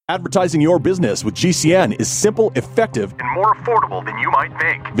Advertising your business with GCN is simple, effective, and more affordable than you might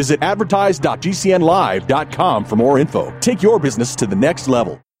think. Visit advertise.gcnlive.com for more info. Take your business to the next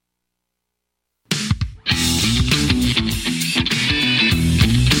level.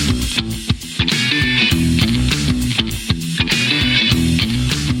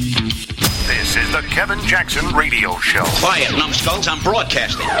 This is the Kevin Jackson Radio Show. Quiet, numbskulls, I'm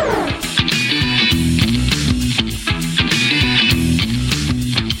broadcasting.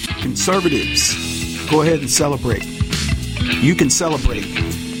 Conservatives, go ahead and celebrate. You can celebrate.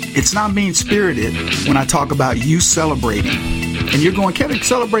 It's not mean-spirited when I talk about you celebrating. And you're going, Kevin,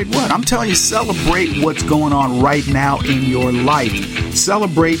 celebrate what? I'm telling you, celebrate what's going on right now in your life.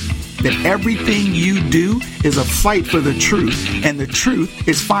 Celebrate that everything you do is a fight for the truth, and the truth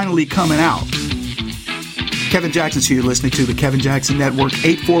is finally coming out. Kevin Jackson's here. You're listening to the Kevin Jackson Network,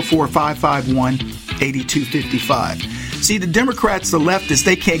 844-551-8255. See, the Democrats, the leftists,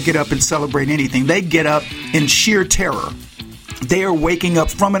 they can't get up and celebrate anything. They get up in sheer terror. They are waking up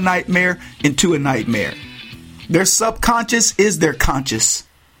from a nightmare into a nightmare. Their subconscious is their conscious.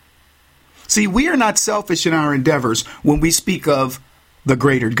 See, we are not selfish in our endeavors when we speak of the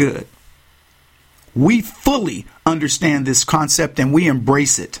greater good. We fully understand this concept and we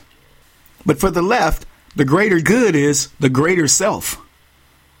embrace it. But for the left, the greater good is the greater self.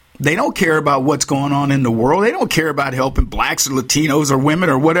 They don't care about what's going on in the world. They don't care about helping blacks or Latinos or women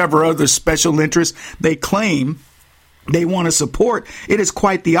or whatever other special interests they claim they want to support. It is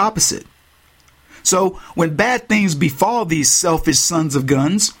quite the opposite. So when bad things befall these selfish sons of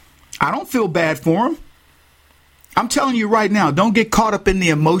guns, I don't feel bad for them. I'm telling you right now, don't get caught up in the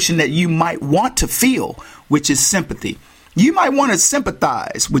emotion that you might want to feel, which is sympathy. You might want to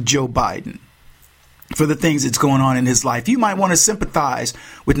sympathize with Joe Biden for the things that's going on in his life. You might want to sympathize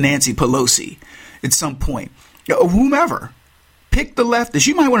with Nancy Pelosi at some point, or whomever. Pick the leftist.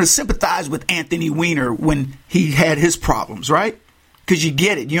 You might want to sympathize with Anthony Weiner when he had his problems, right? Because you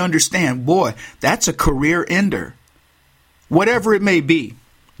get it. You understand, boy, that's a career ender. Whatever it may be,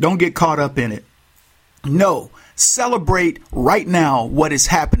 don't get caught up in it. No, celebrate right now what is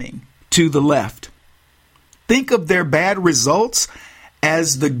happening to the left. Think of their bad results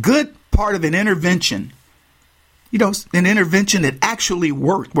as the good part of an intervention, an intervention that actually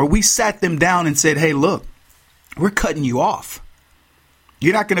worked, where we sat them down and said, hey, look, we're cutting you off.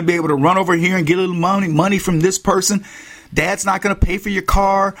 You're not going to be able to run over here and get a little money from this person. Dad's not going to pay for your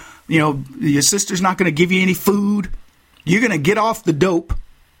car. Your sister's not going to give you any food. You're going to get off the dope,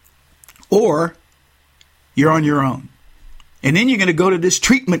 or you're on your own. And then you're going to go to this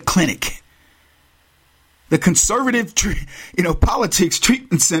treatment clinic, the conservative, politics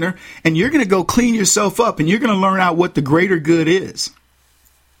treatment center, and you're going to go clean yourself up, and you're going to learn out what the greater good is.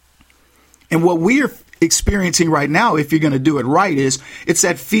 And what we are experiencing right now, if you're going to do it right, it's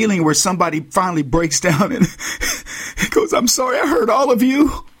that feeling where somebody finally breaks down and goes, I'm sorry, I hurt all of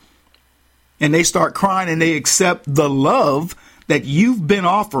you. And they start crying and they accept the love that you've been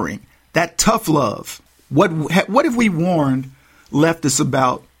offering, that tough love. What have we warned leftists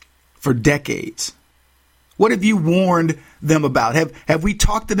about for decades? What have you warned them about? Have we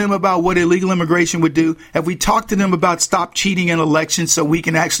talked to them about what illegal immigration would do? Have we talked to them about stop cheating in elections so we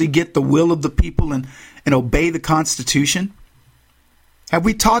can actually get the will of the people and obey the Constitution? Have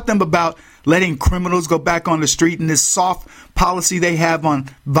we taught them about letting criminals go back on the street and this soft policy they have on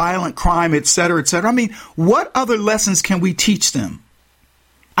violent crime, et cetera, et cetera? I mean, what other lessons can we teach them?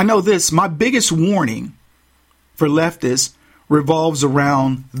 I know this, my biggest warning for leftists revolves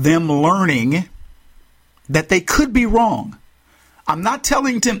around them learning that they could be wrong. I'm not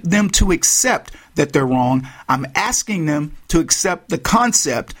telling them to accept that they're wrong. I'm asking them to accept the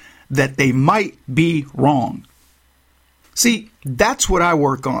concept that they might be wrong. See, that's what I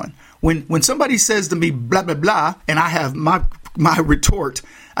work on. When somebody says to me, blah, blah, blah, and I have my retort,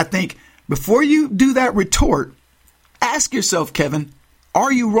 I think, before you do that retort, ask yourself, Kevin,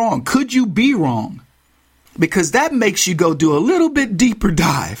 are you wrong? Could you be wrong? Because that makes you go do a little bit deeper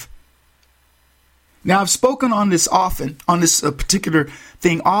dive. Now, I've spoken on this often, on this particular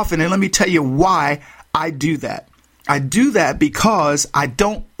thing often, and let me tell you why I do that. I do that because I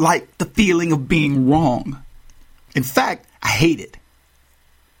don't like the feeling of being wrong. In fact, I hate it.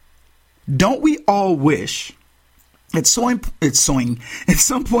 Don't we all wish at some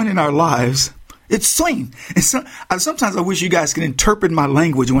point in our lives, sometimes I wish you guys can interpret my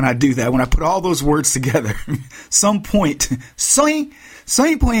language when I do that, when I put all those words together. some point in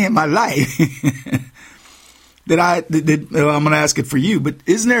my life that I'm going to ask it for you. But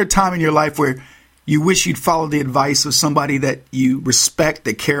isn't there a time in your life where you wish you'd follow the advice of somebody that you respect,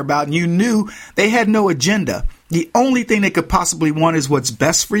 that care about, and you knew they had no agenda. the only thing they could possibly want is what's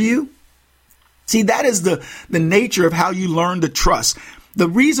best for you. See, that is the nature of how you learn to trust. The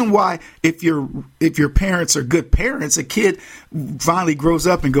reason why, if your parents are good parents, a kid finally grows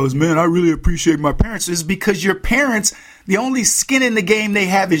up and goes, man, I really appreciate my parents, is because your parents, the only skin in the game they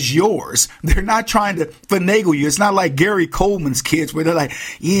have is yours. They're not trying to finagle you. It's not like Gary Coleman's kids where they're like,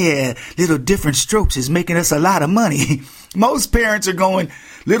 yeah, little different strokes is making us a lot of money. Most parents are going,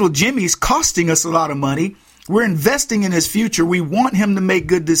 little Jimmy's costing us a lot of money. We're investing in his future. We want him to make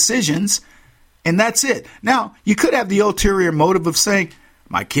good decisions. And that's it. Now, you could have the ulterior motive of saying,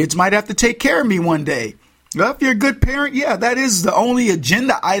 my kids might have to take care of me one day. Well, if you're a good parent, yeah, that is the only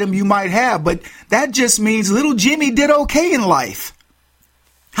agenda item you might have. But that just means little Jimmy did okay in life.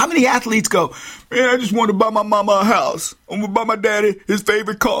 How many athletes go, man, I just want to buy my mama a house. I'm going to buy my daddy his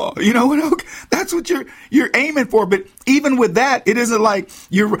favorite car. You know, that's what you're aiming for. But even with that, it isn't like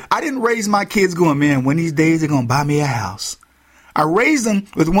I didn't raise my kids going, man, one of these days they're going to buy me a house. I raised them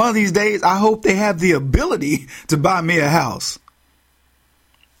with one of these days, I hope they have the ability to buy me a house.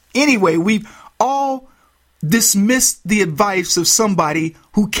 Anyway, we've all dismissed the advice of somebody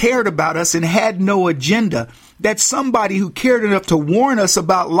who cared about us and had no agenda. That's somebody who cared enough to warn us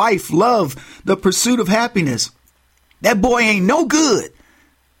about life, love, the pursuit of happiness. That boy ain't no good.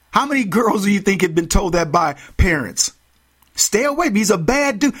 How many girls do you think have been told that by parents? Stay away. He's a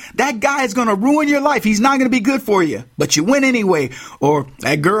bad dude. That guy is going to ruin your life. He's not going to be good for you, but you win anyway. Or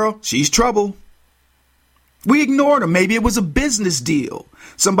that girl, she's trouble. We ignored him. Maybe it was a business deal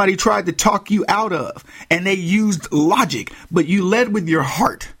somebody tried to talk you out of, and they used logic, but you led with your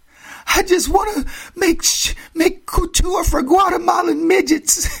heart. I just want to make couture for Guatemalan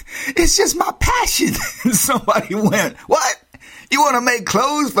midgets. It's just my passion. Somebody went, what? You want to make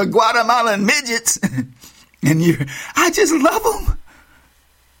clothes for Guatemalan midgets? And I just love them.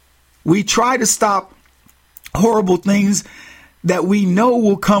 We try to stop horrible things that we know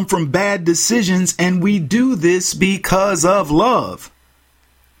will come from bad decisions, and we do this because of love.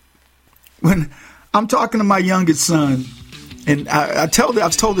 When I'm talking to my youngest son, and I've told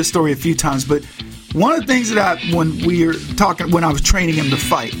this story a few times, but one of the things that when I was training him to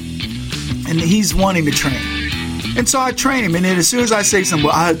fight, and he's wanting to train. And so I train him, and then as soon as I say something,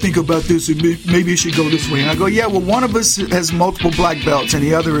 well, I think about this, maybe you should go this way. And I go, yeah, well, one of us has multiple black belts, and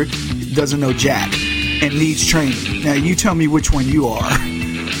the other doesn't know jack and needs training. Now, you tell me which one you are.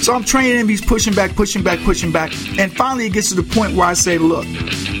 So I'm training him, he's pushing back, and finally it gets to the point where I say, look,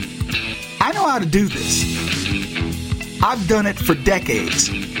 I know how to do this. I've done it for decades.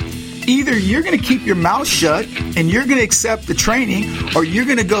 Either you're going to keep your mouth shut and you're going to accept the training, or you're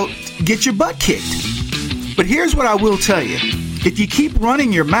going to go get your butt kicked. But here's what I will tell you. If you keep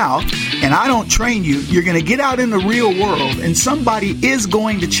running your mouth and I don't train you, you're going to get out in the real world and somebody is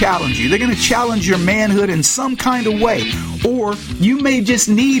going to challenge you. They're going to challenge your manhood in some kind of way. Or you may just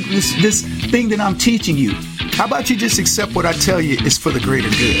need this thing that I'm teaching you. How about you just accept what I tell you is for the greater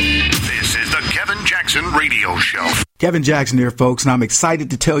good? This is the Kevin Jackson Radio Show. Kevin Jackson here, folks, and I'm excited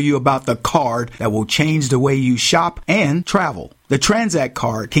to tell you about the card that will change the way you shop and travel. The Transact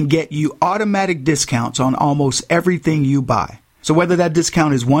card can get you automatic discounts on almost everything you buy. So whether that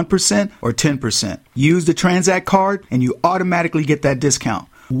discount is 1% or 10%, use the Transact card and you automatically get that discount.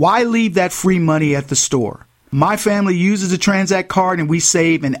 Why leave that free money at the store? My family uses the Transact card and we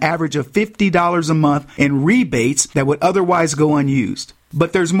save an average of $50 a month in rebates that would otherwise go unused.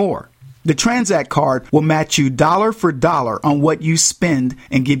 But there's more. The Transact card will match you dollar for dollar on what you spend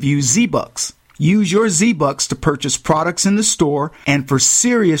and give you Z-Bucks. Use your Z-Bucks to purchase products in the store and for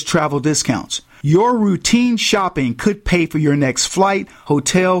serious travel discounts. Your routine shopping could pay for your next flight,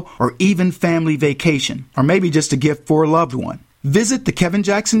 hotel, or even family vacation, or maybe just a gift for a loved one. Visit the Kevin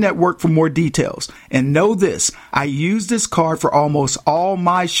Jackson Network for more details. And know this, I use this card for almost all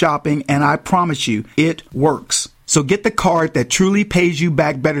my shopping, and I promise you, it works. So get the card that truly pays you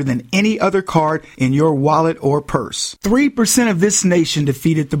back better than any other card in your wallet or purse. 3% of this nation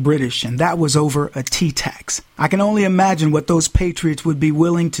defeated the British, and that was over a tea tax. I can only imagine what those patriots would be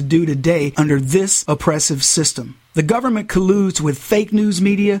willing to do today under this oppressive system. The government colludes with fake news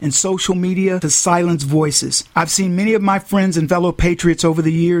media and social media to silence voices. I've seen many of my friends and fellow patriots over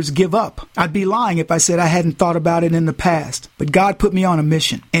the years give up. I'd be lying if I said I hadn't thought about it in the past. But God put me on a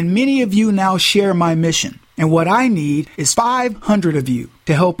mission. And many of you now share my mission. And what I need is 500 of you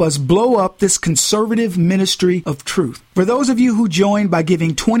to help us blow up this conservative ministry of truth. For those of you who join by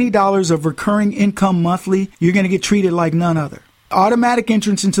giving $20 of recurring income monthly, you're going to get treated like none other. Automatic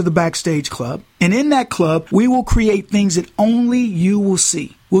entrance into the Backstage Club. And in that club, we will create things that only you will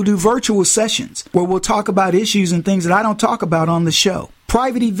see. We'll do virtual sessions where we'll talk about issues and things that I don't talk about on the show.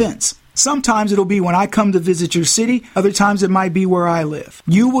 Private events, Sometimes it'll be when I come to visit your city. Other times it might be where I live.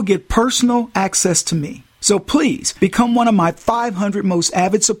 You will get personal access to me. So please become one of my 500 most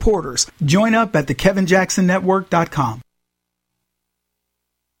avid supporters. Join up at thekevinjacksonnetwork.com.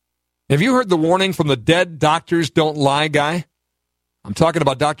 Have you heard the warning from the Dead Doctors Don't Lie guy? I'm talking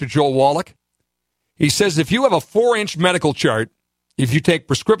about Dr. Joel Wallach. He says if you have a 4-inch medical chart, if you take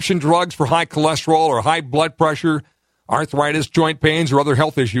prescription drugs for high cholesterol or high blood pressure, arthritis, joint pains, or other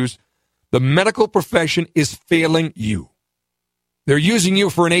health issues, the medical profession is failing you. They're using you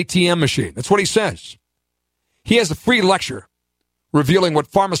for an ATM machine. That's what he says. He has a free lecture revealing what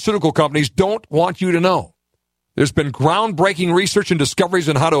pharmaceutical companies don't want you to know. There's been groundbreaking research and discoveries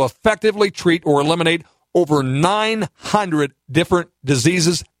on how to effectively treat or eliminate over 900 different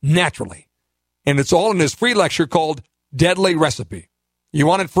diseases naturally. And it's all in his free lecture called Deadly Recipe. You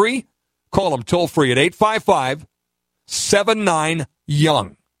want it free? Call him toll free at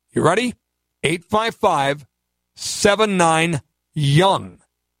 855-79-YOUNG. You ready? 855-79-YOUNG.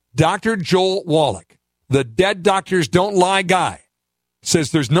 Dr. Joel Wallach, the Dead Doctors Don't Lie guy,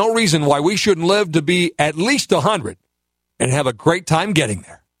 says there's no reason why we shouldn't live to be at least 100 and have a great time getting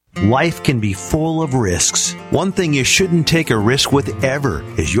there. Life can be full of risks. One thing you shouldn't take a risk with ever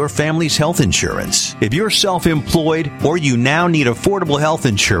is your family's health insurance. If you're self-employed or you now need affordable health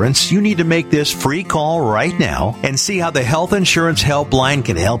insurance, you need to make this free call right now and see how the Health Insurance Helpline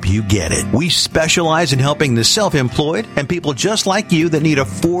can help you get it. We specialize in helping the self-employed and people just like you that need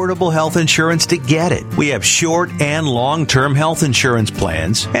affordable health insurance to get it. We have short and long-term health insurance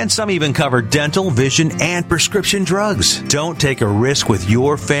plans, and some even cover dental, vision, and prescription drugs. Don't take a risk with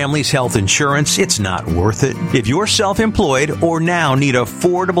your family's health insurance. It's not worth it. If you're self-employed or now need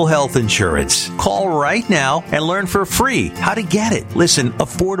affordable health insurance, call right now and learn for free how to get it. Listen,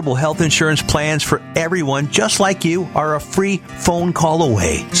 affordable health insurance plans for everyone just like you are a free phone call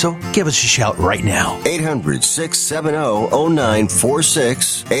away. So give us a shout right now.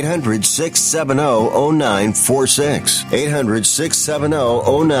 800-670-0946. 800-670-0946.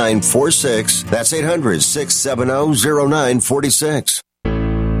 800-670-0946. That's 800-670-0946.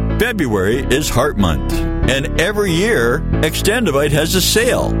 February is Heart Month, and every year, Extendivite has a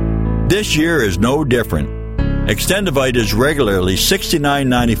sale. This year is no different. Extendivite is regularly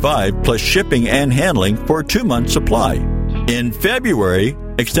 $69.95 plus shipping and handling for a 2-month supply. In February,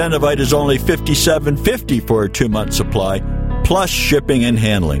 Extendivite is only $57.50 for a 2-month supply plus shipping and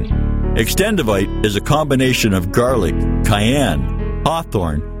handling. Extendivite is a combination of garlic, cayenne,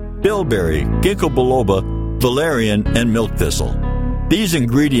 hawthorn, bilberry, ginkgo biloba, valerian, and milk thistle. These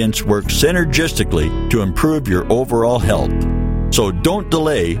ingredients work synergistically to improve your overall health. So don't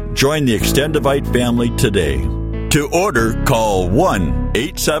delay. Join the Extendivite family today. To order, call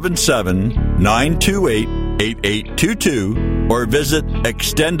 1-877-928-8822 or visit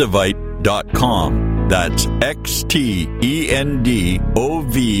extendivite.com. That's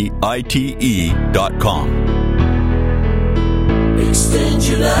XTENDOVITE.com. Extend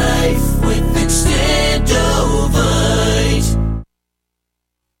your life with Extendovite.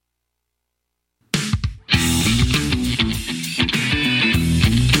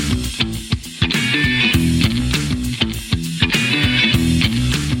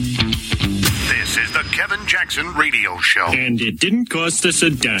 Kevin Jackson Radio Show. And it didn't cost us a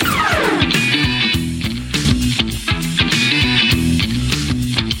dime.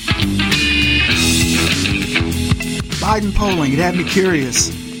 Biden polling, it had me curious.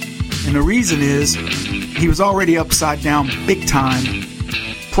 And the reason is he was already upside down big time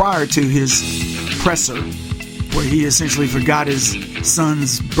prior to his presser, where he essentially forgot his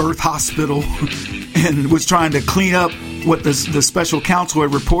son's birth hospital and was trying to clean up what the special counsel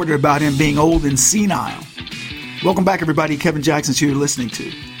had reported about him being old and senile. Welcome back, everybody. Kevin Jackson's here, you're listening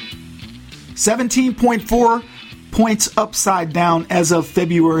to 17.4 points upside down as of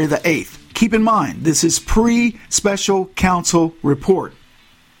February the 8th. Keep in mind, this is pre-special counsel report.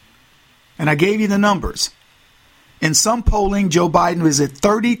 And I gave you the numbers. In some polling, Joe Biden was at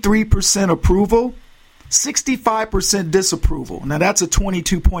 33% approval, 65% disapproval. Now, that's a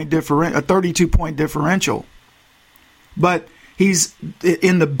 32-point differential. But he's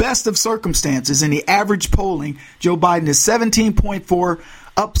in the best of circumstances. In the average polling, Joe Biden is 17.4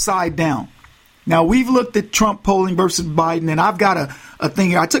 upside down. Now, we've looked at Trump polling versus Biden, and I've got a thing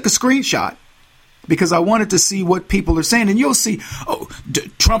here. I took a screenshot because I wanted to see what people are saying. And you'll see,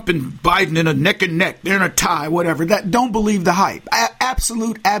 Trump and Biden in a neck and neck. They're in a tie, whatever. Don't believe the hype.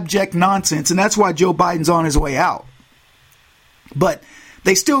 Absolute abject nonsense. And that's why Joe Biden's on his way out. But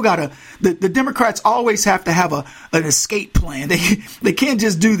They still got the Democrats always have to have an escape plan. They can't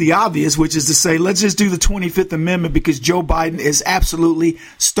just do the obvious, which is to say, let's just do the 25th Amendment because Joe Biden is absolutely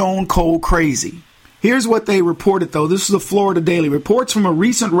stone cold crazy. Here's what they reported, though. This is the Florida Daily. Reports from a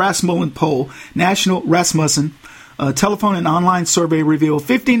recent Rasmussen poll, National Rasmussen, telephone and online survey reveal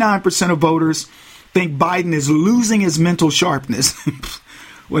 59% of voters think Biden is losing his mental sharpness.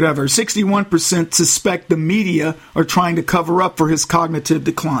 Whatever. 61% suspect the media are trying to cover up for his cognitive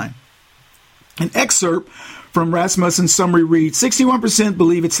decline. An excerpt from Rasmussen's summary reads, 61%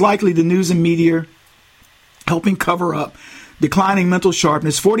 believe it's likely the news and media helping cover up declining mental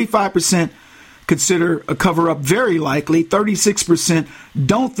sharpness. 45% consider a cover-up very likely. 36%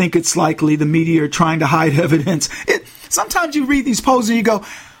 don't think it's likely the media are trying to hide evidence. Sometimes you read these polls and you go,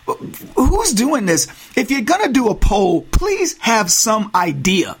 who's doing this? If you're going to do a poll, please have some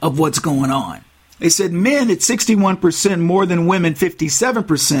idea of what's going on. They said men at 61%, more than women,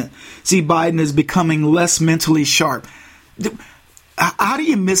 57%, see Biden as becoming less mentally sharp. How do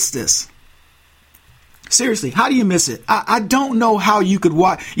you miss this? Seriously, how do you miss it? I don't know how you could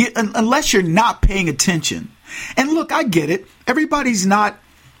watch, unless you're not paying attention. And look, I get it. Everybody's not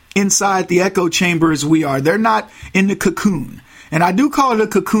inside the echo chamber as we are. They're not in the cocoon. And I do call it a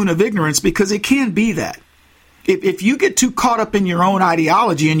cocoon of ignorance because it can be that. If you get too caught up in your own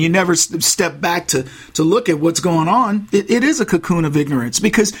ideology and you never step back to look at what's going on, it is a cocoon of ignorance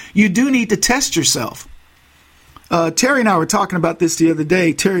because you do need to test yourself. Terry and I were talking about this the other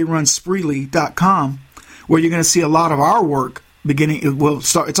day. Terry runs Spreely.com, where you're going to see a lot of our work beginning. Well,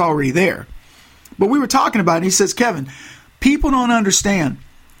 it's already there. But we were talking about it, and he says, Kevin, people don't understand.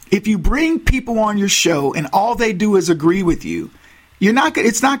 If you bring people on your show and all they do is agree with you,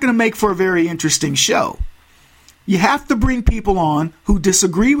 it's not going to make for a very interesting show. You have to bring people on who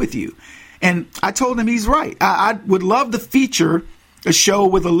disagree with you. And I told him he's right. I would love to feature a show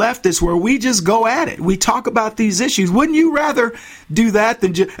with a leftist where we just go at it. We talk about these issues. Wouldn't you rather do that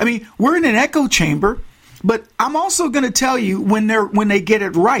than we're in an echo chamber, but I'm also going to tell you when they get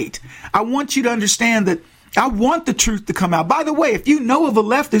it right. I want you to understand that I want the truth to come out. By the way, if you know of a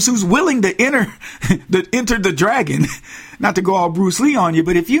leftist who's willing to enter the dragon, not to go all Bruce Lee on you,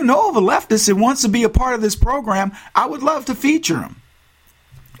 but if you know of a leftist that wants to be a part of this program, I would love to feature him.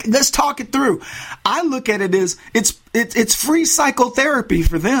 Let's talk it through. I look at it as it's free psychotherapy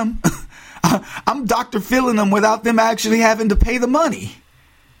for them. I'm Dr. Philling them without them actually having to pay the money.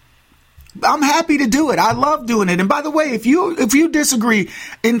 I'm happy to do it. I love doing it. And by the way, if you disagree,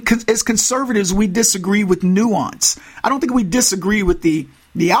 as conservatives, we disagree with nuance. I don't think we disagree with the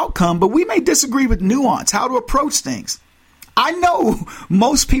outcome, but we may disagree with nuance, how to approach things. I know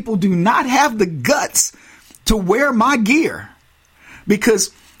most people do not have the guts to wear my gear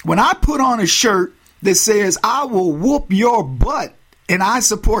because when I put on a shirt that says, I will whoop your butt and I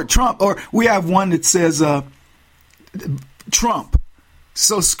support Trump, or we have one that says, Trump,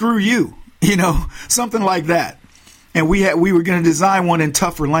 so screw you, something like that. And we were going to design one in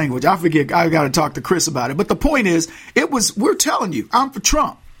tougher language. I forget. I got to talk to Chris about it. But the point is, we're telling you, I'm for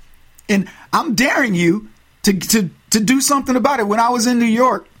Trump. And I'm daring you to do something about it. When I was in New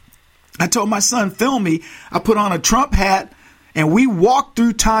York, I told my son, film me. I put on a Trump hat and we walked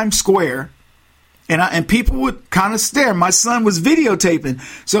through Times Square and people would kind of stare. My son was videotaping.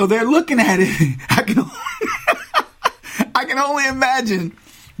 So they're looking at it. I can only imagine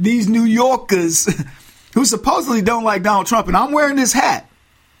these New Yorkers who supposedly don't like Donald Trump. And I'm wearing this hat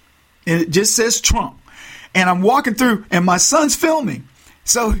and it just says Trump. And I'm walking through and my son's filming.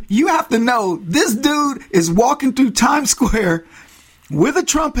 So you have to know this dude is walking through Times Square with a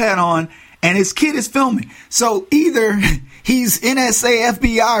Trump hat on and his kid is filming. So either he's NSA,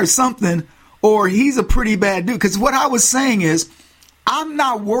 FBI or something, or he's a pretty bad dude. Because what I was saying is, I'm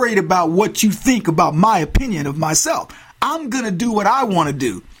not worried about what you think about my opinion of myself. I'm going to do what I want to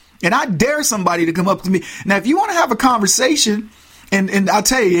do. And I dare somebody to come up to me. Now, if you want to have a conversation, and I'll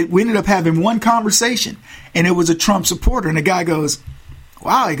tell you, we ended up having one conversation, and it was a Trump supporter. And the guy goes,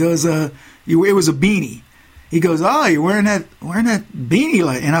 wow, he goes, it was a beanie. He goes, oh, you're wearing that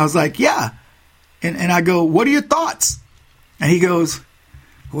beanie. And I was like, yeah. And I go, what are your thoughts? And he goes,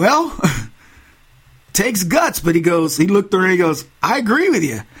 well, takes guts. But he looked through and he goes, I agree with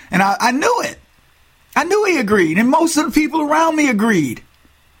you. And I knew it. I knew he agreed. And most of the people around me agreed.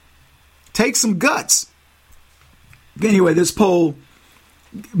 Take some guts. Anyway, this poll,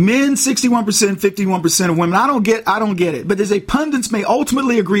 men 61%, 51% of women. I don't get it. But they say pundits may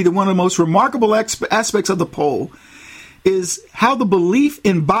ultimately agree that one of the most remarkable aspects of the poll is how the belief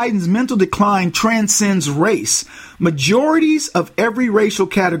in Biden's mental decline transcends race. Majorities of every racial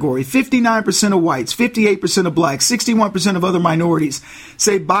category, 59% of whites, 58% of blacks, 61% of other minorities,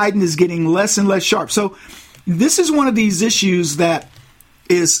 say Biden is getting less and less sharp. So this is one of these issues that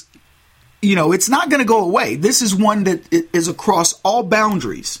is, it's not going to go away. This is one that is across all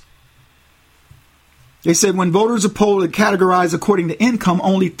boundaries. They said when voters are polled and categorized according to income,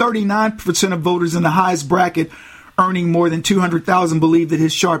 only 39% of voters in the highest bracket earning more than $200,000 believe that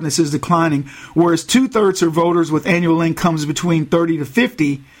his sharpness is declining, whereas 2/3 of voters with annual incomes between 30 to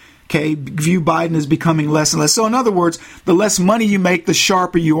 50K view Biden as becoming less and less. So in other words, the less money you make, the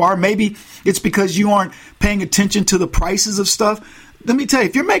sharper you are. Maybe it's because you aren't paying attention to the prices of stuff. Let me tell you,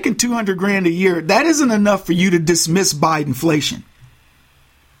 if you're making $200,000 a year, that isn't enough for you to dismiss Bidenflation.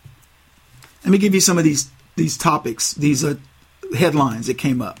 Let me give you some of these topics, these headlines that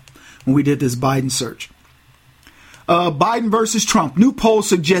came up when we did this Biden search. Biden versus Trump. New poll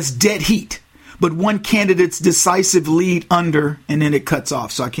suggests dead heat, but one candidate's decisive lead under, and then it cuts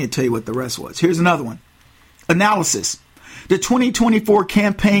off, so I can't tell you what the rest was. Here's another one. Analysis. The 2024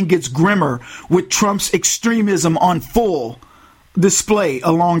 campaign gets grimmer with Trump's extremism on full display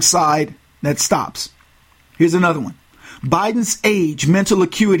alongside. That stops. Here's another one. Biden's age, mental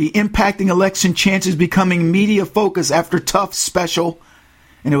acuity impacting election chances becoming media focus after tough special,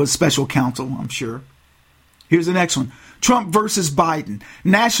 and it was special counsel, I'm sure. Here's the next one. Trump versus Biden.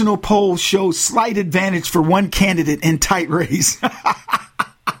 National polls show slight advantage for one candidate in tight race.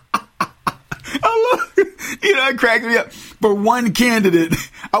 It cracks me up. For one candidate.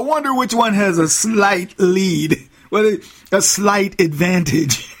 I wonder which one has a slight lead. A slight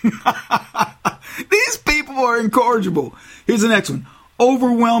advantage. These people are incorrigible. Here's the next one.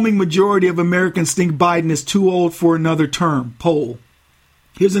 Overwhelming majority of Americans think Biden is too old for another term. Poll.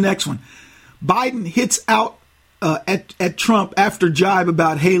 Here's the next one. Biden hits out at Trump after jibe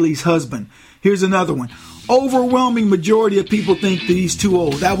about Haley's husband. Here's another one. Overwhelming majority of people think that he's too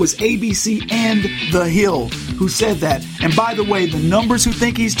old. That was ABC and The Hill who said that. And by the way, the numbers who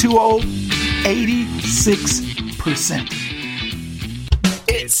think he's too old, 86%.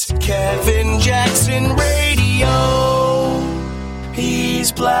 It's Kevin Jackson Radio.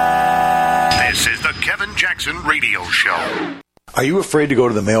 He's black. This is the Kevin Jackson Radio Show. Are you afraid to go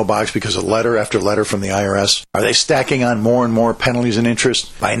to the mailbox because of letter after letter from the IRS? Are they stacking on more and more penalties and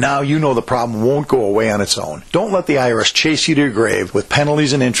interest? By now, you know the problem won't go away on its own. Don't let the IRS chase you to your grave with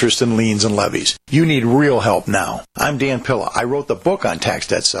penalties and interest and liens and levies. You need real help now. I'm Dan Pilla. I wrote the book on tax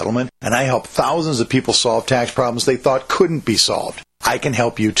debt settlement, and I help thousands of people solve tax problems they thought couldn't be solved. I can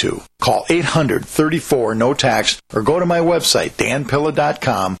help you too. Call 800-34-NO-TAX or go to my website,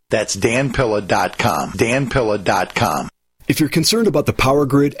 danpilla.com. That's danpilla.com. danpilla.com. If you're concerned about the power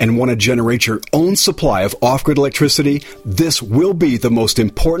grid and want to generate your own supply of off-grid electricity, this will be the most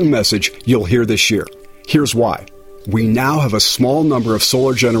important message you'll hear this year. Here's why. We now have a small number of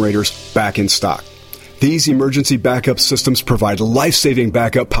solar generators back in stock. These emergency backup systems provide life-saving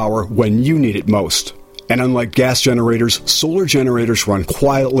backup power when you need it most. And unlike gas generators, solar generators run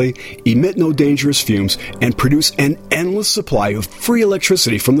quietly, emit no dangerous fumes, and produce an endless supply of free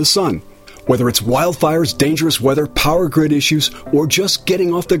electricity from the sun. Whether it's wildfires, dangerous weather, power grid issues, or just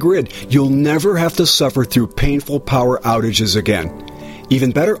getting off the grid, you'll never have to suffer through painful power outages again. Even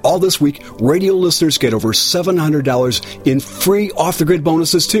better, all this week, radio listeners get over $700 in free off-the-grid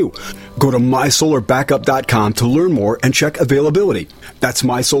bonuses, too. Go to mysolarbackup.com to learn more and check availability. That's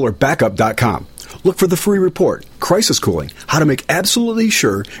mysolarbackup.com. Look for the free report, Crisis Cooling, how to make absolutely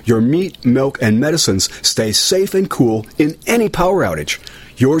sure your meat, milk, and medicines stay safe and cool in any power outage.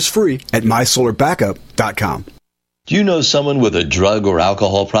 Yours free at mysolarbackup.com. Do you know someone with a drug or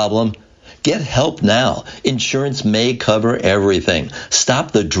alcohol problem? Get help now. Insurance may cover everything.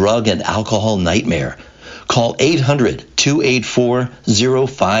 Stop the drug and alcohol nightmare. Call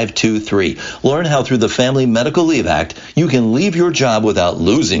 800-284-0523. Learn how through the Family Medical Leave Act, you can leave your job without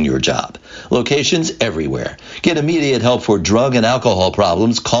losing your job. Locations everywhere. Get immediate help for drug and alcohol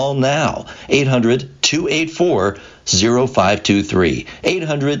problems. Call now. 800-284-0523.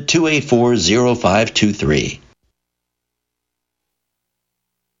 800-284-0523.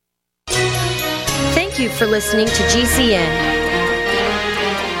 Thank you for listening to GCN.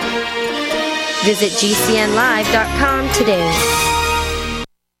 Visit GCNlive.com today.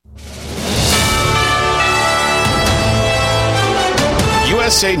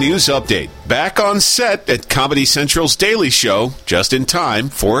 USA News Update. Back on set at Comedy Central's Daily Show, just in time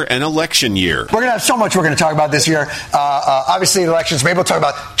for an election year. We're going to have so much we're going to talk about this year. Obviously, elections. Maybe we'll talk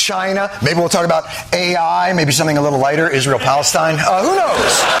about China. Maybe we'll talk about AI. Maybe something a little lighter, Israel-Palestine. Who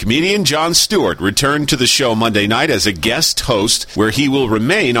knows? Comedian Jon Stewart returned to the show Monday night as a guest host, where he will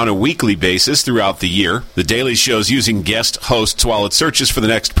remain on a weekly basis throughout the year. The Daily Show's using guest hosts while it searches for the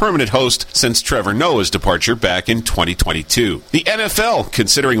next permanent host since Trevor Noah's departure back in 2022. The NFL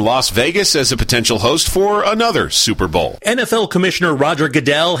considering Las Vegas as a potential host for another Super Bowl. NFL Commissioner Roger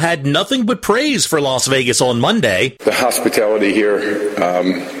Goodell had nothing but praise for Las Vegas on Monday. The hospitality here,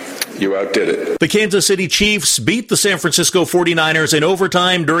 you outdid it. The Kansas City Chiefs beat the San Francisco 49ers in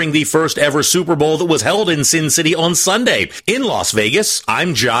overtime during the first ever Super Bowl that was held in Sin City on Sunday. In Las Vegas,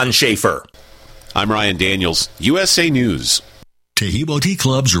 I'm John Schaefer. I'm Ryan Daniels, USA News. Tahibo Tea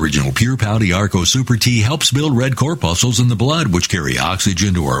Club's original Pure Pouty Arco Super Tea helps build red corpuscles in the blood, which carry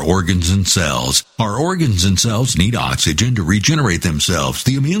oxygen to our organs and cells. Our organs and cells need oxygen to regenerate themselves.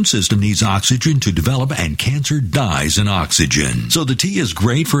 The immune system needs oxygen to develop, and cancer dies in oxygen. So the tea is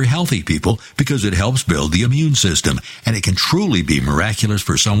great for healthy people because it helps build the immune system, and it can truly be miraculous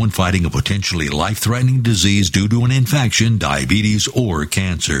for someone fighting a potentially life-threatening disease due to an infection, diabetes, or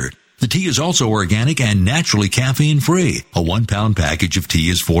cancer. The tea is also organic and naturally caffeine-free. A 1-pound package of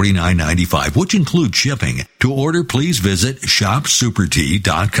tea is $49.95, which includes shipping. To order, please visit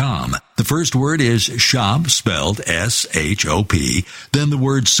shopsupertea.com. The first word is shop, spelled S-H-O-P, then the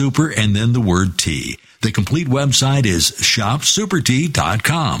word super, and then the word tea. The complete website is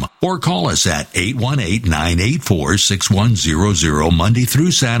shopsupertea.com, or call us at 818-984-6100 Monday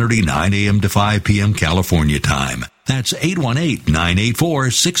through Saturday, 9 a.m. to 5 p.m. California time. That's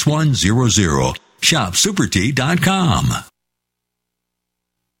 818-984-6100. ShopSuperTea.com.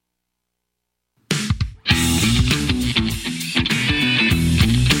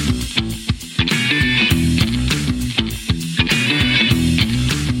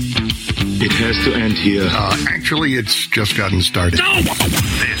 It has to end here. Actually, it's just gotten started.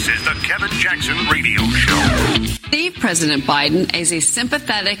 This is the Kevin Jackson Radio Show. Perceive President Biden as a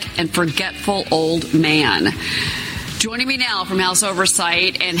sympathetic and forgetful old man. Joining me now from House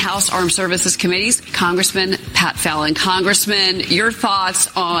Oversight and House Armed Services Committees, Congressman Pat Fallon. Congressman, your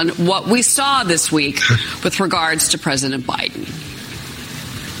thoughts on what we saw this week with regards to President Biden?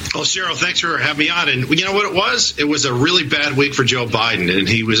 Well, Cheryl, thanks for having me on. And you know what it was? It was a really bad week for Joe Biden, and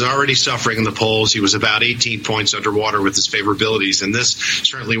he was already suffering in the polls. He was about 18 points underwater with his favorabilities, and this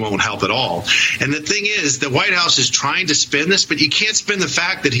certainly won't help at all. And the thing is, the White House is trying to spin this, but you can't spin the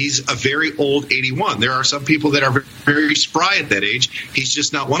fact that he's a very old 81. There are some people that are very spry at that age. He's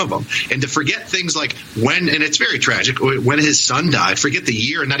just not one of them. And to forget things like when, and it's very tragic, when his son died, forget the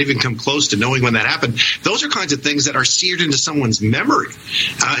year and not even come close to knowing when that happened. Those are kinds of things that are seared into someone's memory.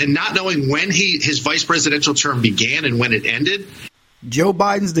 And not knowing when his vice presidential term began and when it ended. Joe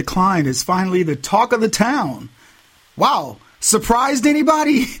Biden's decline is finally the talk of the town. Wow. Surprised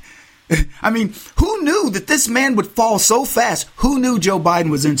anybody? I mean, who knew that this man would fall so fast? Who knew Joe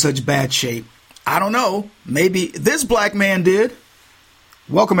Biden was in such bad shape? I don't know. Maybe this black man did.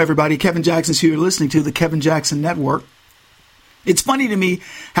 Welcome, everybody. Kevin Jackson's here, listening to the Kevin Jackson Network. It's funny to me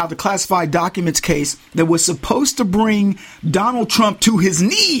how the classified documents case that was supposed to bring Donald Trump to his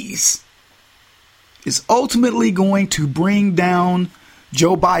knees is ultimately going to bring down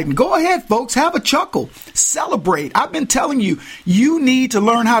Joe Biden. Go ahead, folks. Have a chuckle. Celebrate. I've been telling you, you need to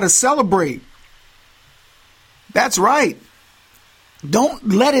learn how to celebrate. That's right. Don't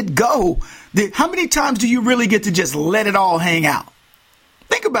let it go. How many times do you really get to just let it all hang out?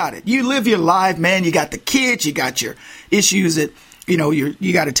 Think about it. You live your life, man. You got the kids. You got your issues that,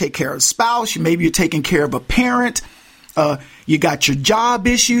 you got to take care of a spouse. Maybe you're taking care of a parent. You got your job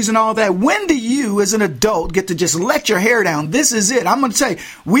issues and all that. When do you, as an adult, get to just let your hair down? This is it. I'm going to say,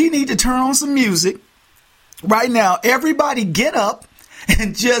 we need to turn on some music right now. Everybody get up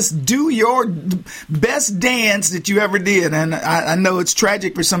and just do your best dance that you ever did. And I know it's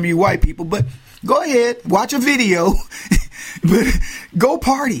tragic for some of you white people, but go ahead, watch a video. But go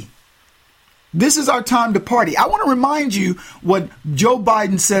party. This is our time to party. I want to remind you what Joe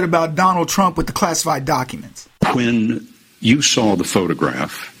Biden said about Donald Trump with the classified documents. When you saw the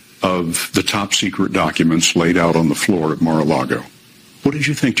photograph of the top secret documents laid out on the floor at Mar-a-Lago, what did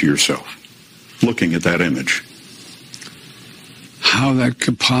you think to yourself, looking at that image? How that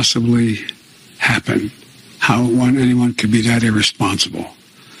could possibly happen. How anyone could be that irresponsible.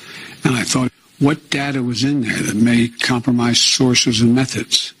 And I thought, what data was in there that may compromise sources and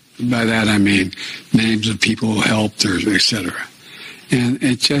methods? By that I mean names of people who helped, or et cetera. And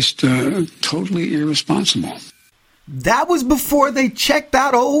it's just totally irresponsible. That was before they checked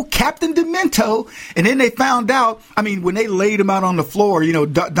out old Captain Demento. And then they found out, when they laid him out on the floor,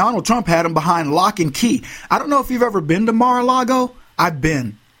 Donald Trump had him behind lock and key. I don't know if you've ever been to Mar-a-Lago. I've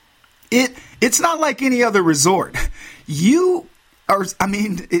been. It's not like any other resort. I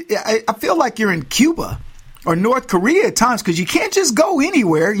feel like you're in Cuba or North Korea at times because you can't just go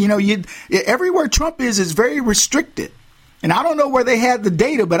anywhere. Everywhere Trump is very restricted. And I don't know where they had the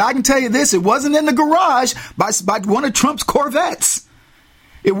data, but I can tell you this. It wasn't in the garage by one of Trump's Corvettes.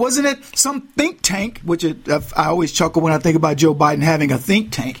 It wasn't at some think tank, which I always chuckle when I think about Joe Biden having a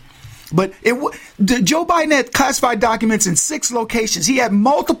think tank. But Joe Biden had classified documents in 6 locations. He had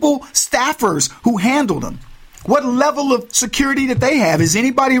multiple staffers who handled them. What level of security did they have? Has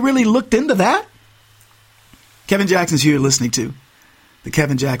anybody really looked into that? Kevin Jackson's here listening to the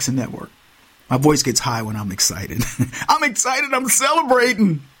Kevin Jackson Network. My voice gets high when I'm excited. I'm excited. I'm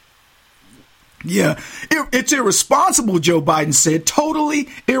celebrating. Yeah, it's irresponsible, Joe Biden said. Totally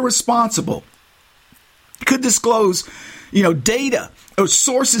irresponsible. Could disclose, data or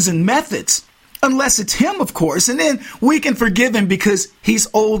sources and methods, unless it's him, of course. And then we can forgive him because he's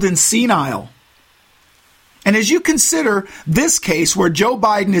old and senile. And as you consider this case where Joe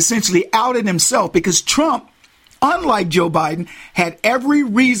Biden essentially outed himself because Trump, unlike Joe Biden, had every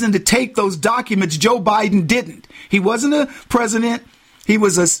reason to take those documents. Joe Biden didn't. He wasn't a president. He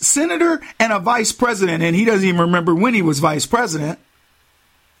was a senator and a vice president, and he doesn't even remember when he was vice president.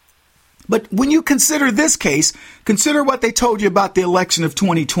 But when you consider this case, consider what they told you about the election of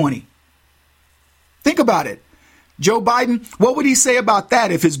 2020. Think about it. Joe Biden, what would he say about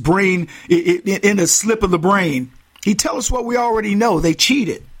that if his brain, in a slip of the brain? He'd tell us what we already know. They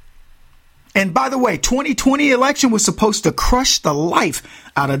cheated. And by the way, 2020 election was supposed to crush the life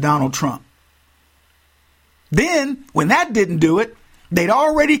out of Donald Trump. Then, when that didn't do it, they'd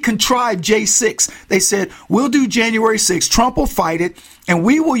already contrived J6. They said, we'll do January 6th. Trump will fight it, and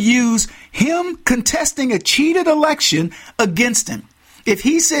we will use him contesting a cheated election against him. If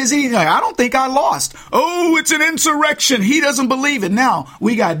he says anything, I don't think I lost. Oh, it's an insurrection. He doesn't believe it. Now,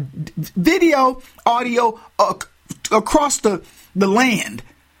 we got video, audio across the land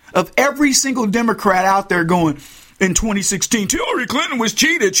of every single Democrat out there going, in 2016, Hillary Clinton was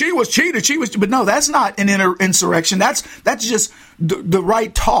cheated. She was cheated. But no, that's not an insurrection. That's just the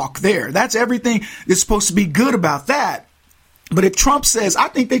right talk there. That's everything that's supposed to be good about that. But if Trump says, I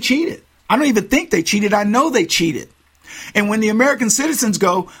think they cheated. I don't even think they cheated. I know they cheated. And when the American citizens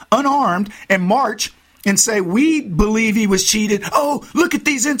go unarmed and march and say, we believe he was cheated. Oh, look at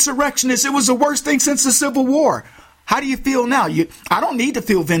these insurrectionists. It was the worst thing since the Civil War. How do you feel now? I don't need to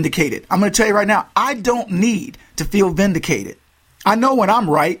feel vindicated. I'm going to tell you right now, I don't need to feel vindicated. I know when I'm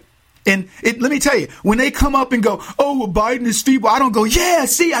right. And let me tell you, when they come up and go, oh, well, Biden is feeble, I don't go, yeah,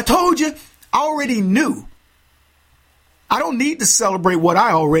 see, I told you. I already knew. I don't need to celebrate what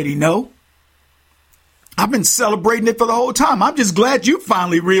I already know. I've been celebrating it for the whole time. I'm just glad you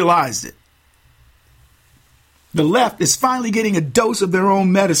finally realized it. The left is finally getting a dose of their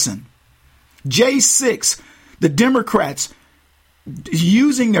own medicine. J6, the Democrats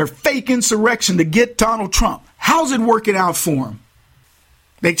using their fake insurrection to get Donald Trump. How's it working out for him?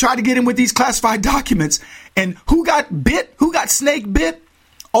 They tried to get him with these classified documents. And who got bit? Who got snake bit?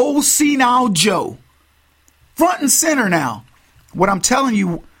 Old senile Joe. Front and center now. What I'm telling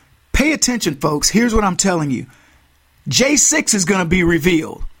you, pay attention, folks. Here's what I'm telling you. J6 is going to be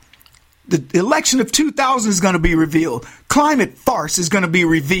revealed. The election of 2000 is going to be revealed. Climate farce is going to be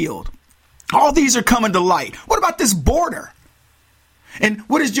revealed. All these are coming to light. What about this border? And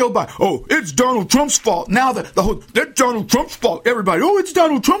what is Joe Biden? Oh, it's Donald Trump's fault. Now that's Donald Trump's fault. Everybody, oh, it's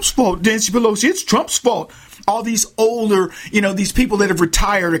Donald Trump's fault. Nancy Pelosi, it's Trump's fault. All these older, these people that have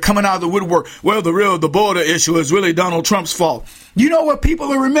retired are coming out of the woodwork. Well, the border issue is really Donald Trump's fault. You know what people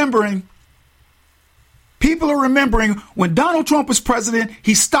are remembering? People are remembering when Donald Trump was president,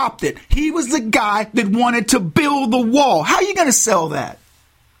 he stopped it. He was the guy that wanted to build the wall. How are you going to sell that?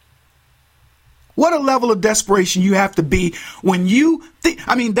 What a level of desperation you have to be when you think,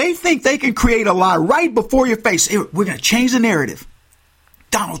 they think they can create a lie right before your face. Hey, we're going to change the narrative.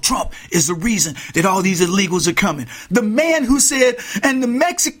 Donald Trump is the reason that all these illegals are coming. The man who said, and the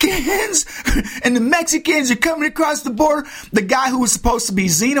Mexicans are coming across the border. The guy who was supposed to be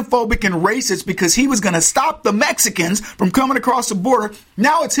xenophobic and racist because he was going to stop the Mexicans from coming across the border.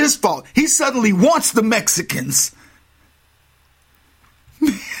 Now it's his fault. He suddenly wants the Mexicans.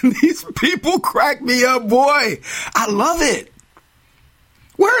 Man, these people crack me up, boy. I love it.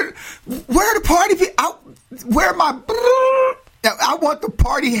 Where the party people? Where my... I want the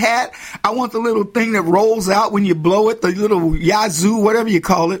party hat. I want the little thing that rolls out when you blow it, the little yazoo, whatever you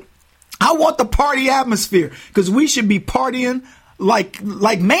call it. I I want the party atmosphere because we should be partying like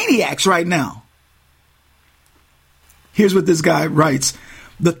maniacs right now. Here's what this guy writes.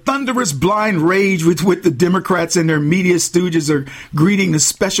 The thunderous blind rage with the Democrats and their media stooges are greeting the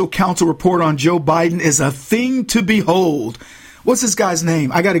special counsel report on Joe Biden is a thing to behold. What's this guy's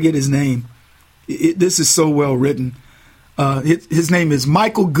name? I got to get his name. This is so well written. His name is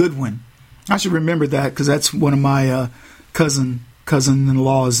Michael Goodwin. I should remember that because that's one of my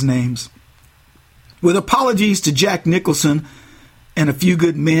cousin-in-law's names. With apologies to Jack Nicholson and a few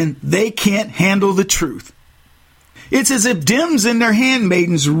good men, they can't handle the truth. It's as if Dems and their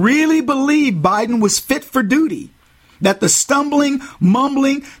handmaidens really believed Biden was fit for duty, that the stumbling,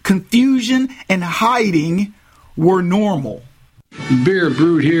 mumbling, confusion, and hiding were normal. Beer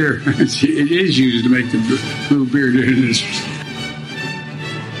brewed here, it is used to make the brew beer.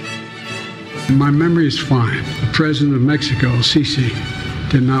 My memory is fine. The president of Mexico, Sisi,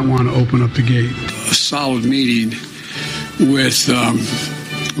 did not want to open up the gate. A solid meeting with the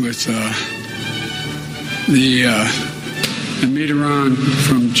Mitterrand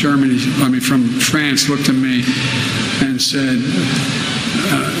from Germany, from France, looked at me and said,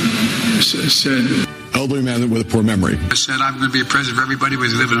 elderly man with a poor memory. I said, I'm going to be a president for everybody,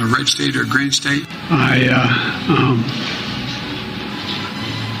 whether they live in a red state or a green state.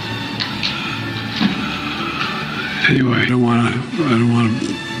 Anyway, I don't want to. I'm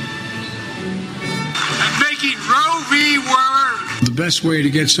making Roe v. Wade. The best way to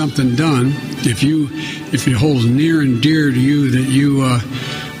get something done, if it holds near and dear to you that you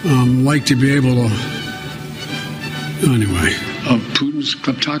like to be able to. Anyway, Putin's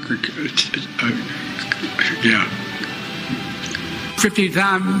kleptocracy. Yeah.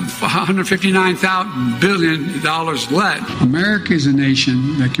 $159 billion left. America is a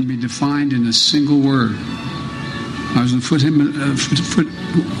nation that can be defined in a single word. I was what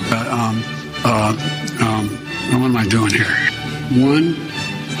am I doing here? 1,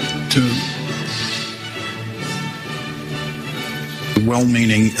 2. A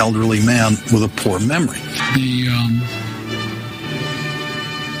well-meaning elderly man with a poor memory.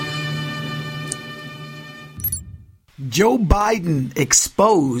 Joe Biden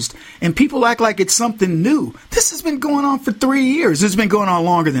exposed, and people act like it's something new. This has been going on for 3 years. It's been going on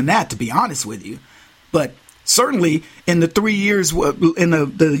longer than that, to be honest with you. But certainly in the 3 years, in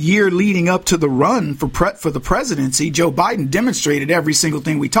the year leading up to the run for the presidency, Joe Biden demonstrated every single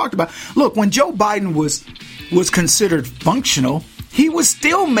thing we talked about. Look, when Joe Biden was considered functional, he was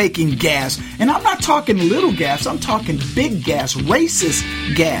still making gas. And I'm not talking little gas. I'm talking big gas, racist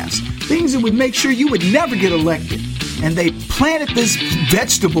gas, things that would make sure you would never get elected. And they planted this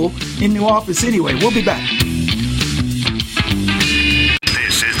vegetable in the office anyway. We'll be back.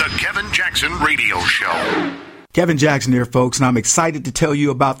 This is the Kevin Jackson Radio Show. Kevin Jackson here, folks, and I'm excited to tell you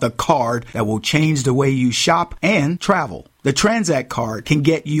about the card that will change the way you shop and travel. The Transact card can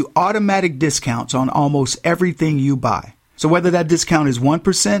get you automatic discounts on almost everything you buy. So whether that discount is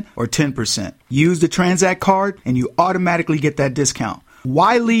 1% or 10%, use the Transact card and you automatically get that discount.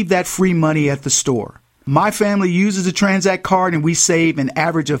 Why leave that free money at the store? My family uses the Transact card and we save an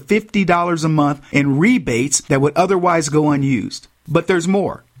average of $50 a month in rebates that would otherwise go unused. But there's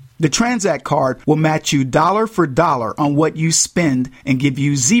more. The Transact card will match you dollar for dollar on what you spend and give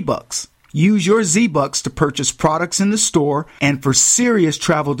you Z-Bucks. Use your Z-Bucks to purchase products in the store and for serious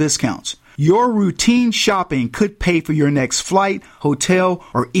travel discounts. Your routine shopping could pay for your next flight, hotel,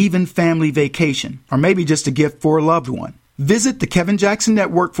 or even family vacation, or maybe just a gift for a loved one. Visit the Kevin Jackson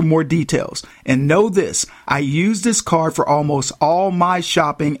Network for more details. And know this, I use this card for almost all my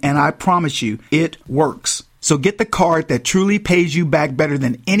shopping, and I promise you, it works. So get the card that truly pays you back better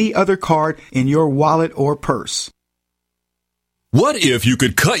than any other card in your wallet or purse. What if you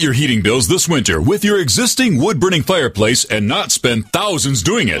could cut your heating bills this winter with your existing wood-burning fireplace and not spend thousands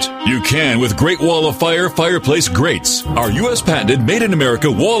doing it? You can with Great Wall of Fire fireplace grates. Our U.S. patented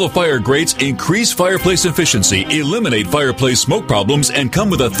made-in-America Wall of Fire grates increase fireplace efficiency, eliminate fireplace smoke problems, and come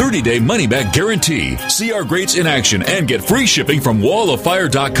with a 30-day money-back guarantee. See our grates in action and get free shipping from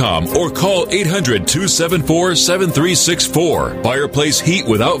walloffire.com or call 800-274-7364. Fireplace heat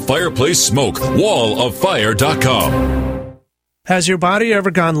without fireplace smoke. walloffire.com. Has your body ever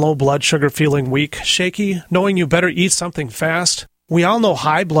gone low blood sugar, feeling weak, shaky, knowing you better eat something fast? We all know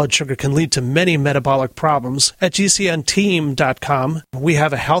high blood sugar can lead to many metabolic problems. At GCNteam.com, we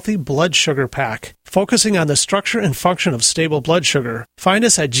have a healthy blood sugar pack, focusing on the structure and function of stable blood sugar. Find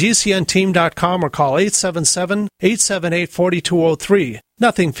us at GCNteam.com or call 877-878-4203.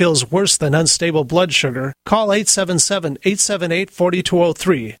 Nothing feels worse than unstable blood sugar. Call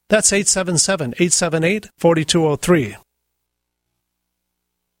 877-878-4203. That's 877-878-4203.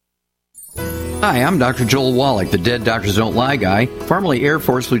 Hi, I'm Dr. Joel Wallach, the Dead Doctors Don't Lie guy, formerly Air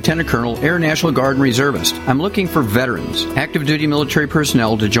Force Lieutenant Colonel, Air National Guard and Reservist. I'm looking for veterans, active duty military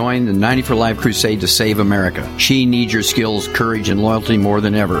personnel to join the 90 for Life crusade to save America. She needs your skills, courage, and loyalty more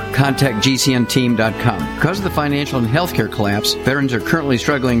than ever. Contact GCNteam.com. Because of the financial and healthcare collapse, veterans are currently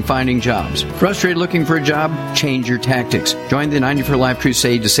struggling finding jobs. Frustrated looking for a job? Change your tactics. Join the 90 for Life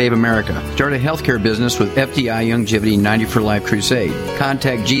crusade to save America. Start a healthcare business with FDI Longevity 90 for Life crusade.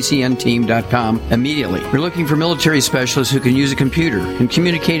 Contact GCNteam.com immediately. We're looking for military specialists who can use a computer, can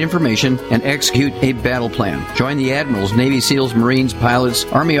communicate information, and execute a battle plan. Join the admirals, Navy SEALs, Marines, pilots,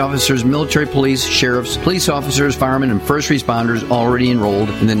 Army officers, military police, sheriffs, police officers, firemen, and first responders already enrolled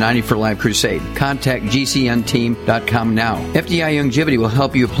in the 90 for Life crusade. Contact GCNteam.com now. FDI Longevity will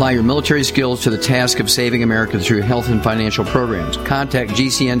help you apply your military skills to the task of saving America through health and financial programs. Contact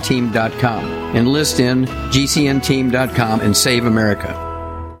GCNteam.com. Enlist in GCNteam.com and save America.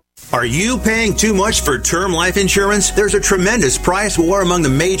 Are you paying too much for term life insurance? There's a tremendous price war among the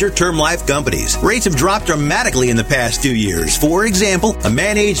major term life companies. Rates have dropped dramatically in the past 2 years. For example, a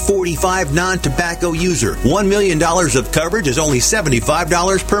man age 45 non-tobacco user, $1 million of coverage is only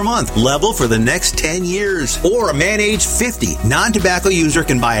 $75 per month, level for the next 10 years. Or a man age 50 non-tobacco user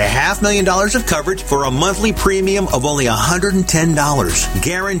can buy $500,000 of coverage for a monthly premium of only $110,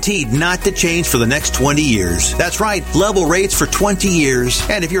 guaranteed not to change for the next 20 years. That's right, level rates for 20 years.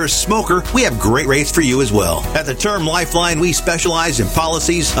 And if you're a smoker, we have great rates for you as well. At the Term Lifeline, we specialize in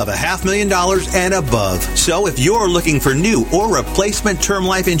policies of $500,000 and above. So if you're looking for new or replacement term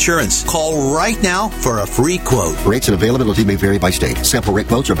life insurance, call right now for a free quote. Rates and availability may vary by state. Sample rate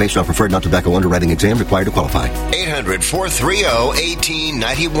quotes are based on preferred non-tobacco underwriting exam required to qualify.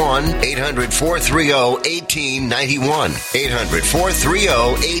 800-430-1891. 800-430-1891.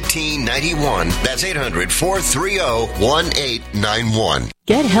 800-430-1891. That's 800-430-1891.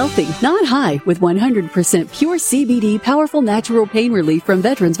 Get healthy, not high, with 100% pure CBD powerful natural pain relief from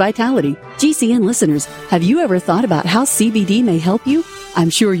Veterans Vitality. GCN listeners, have you ever thought about how CBD may help you? I'm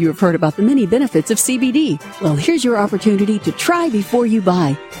sure you have heard about the many benefits of CBD. Well, here's your opportunity to try before you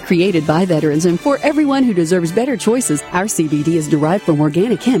buy. Created by veterans and for everyone who deserves better choices, our CBD is derived from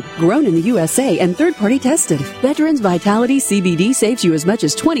organic hemp, grown in the USA and third-party tested. Veterans Vitality CBD saves you as much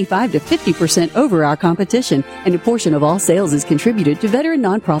as 25 to 50% over our competition, and a portion of all sales is contributed to veteran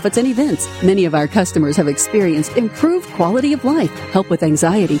nonprofits and events. Many of our customers have experienced improved quality of life, help with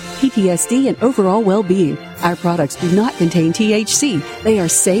anxiety, PTSD, and overall well-being. Our products do not contain THC. They are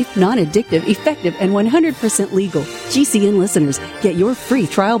safe, non-addictive, effective, and 100% legal. GCN listeners, get your free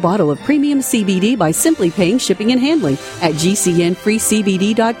trial bottle of premium CBD by simply paying shipping and handling at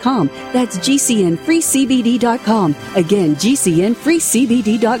GCNFreeCBD.com. That's GCNFreeCBD.com. Again,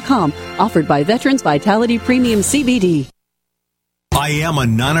 GCNFreeCBD.com. Offered by Veterans Vitality Premium CBD. I am a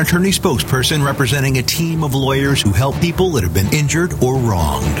non-attorney spokesperson representing a team of lawyers who help people that have been injured or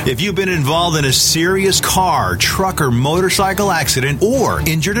wronged. If you've been involved in a serious car, truck, or motorcycle accident or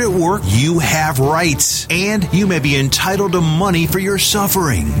injured at work, you have rights, and you may be entitled to money for your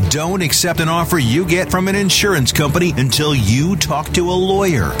suffering. Don't accept an offer you get from an insurance company until you talk to a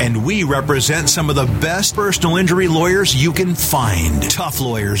lawyer, and we represent some of the best personal injury lawyers you can find. Tough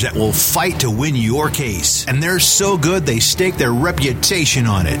lawyers that will fight to win your case, and they're so good they stake their reputation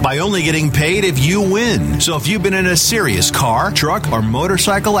on it by only getting paid if you win. So if you've been in a serious car, truck, or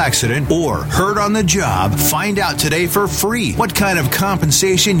motorcycle accident or hurt on the job, find out today for free what kind of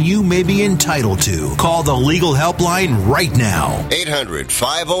compensation you may be entitled to. Call the legal helpline right now.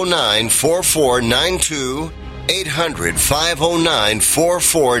 800-509-4492.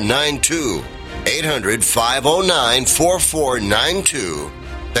 800-509-4492. 800-509-4492.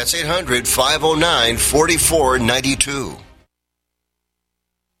 That's 800-509-4492.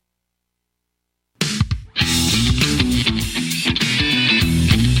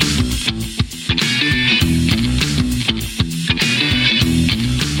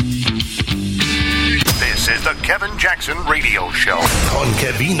 This is the Kevin Jackson Radio Show. Con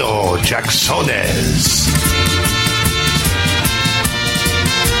Kevino Jacksones.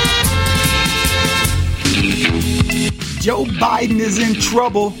 Joe Biden is in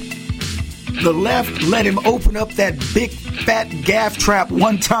trouble. The left let him open up that big fat gaff trap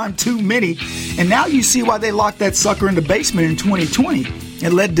one time too many. And now you see why they locked that sucker in the basement in 2020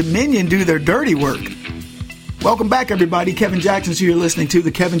 and let Dominion do their dirty work. Welcome back, everybody. Kevin Jackson's here. You're listening to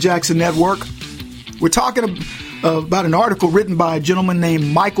the Kevin Jackson Network. We're talking about an article written by a gentleman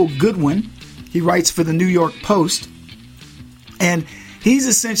named Michael Goodwin. He writes for the New York Post. And he's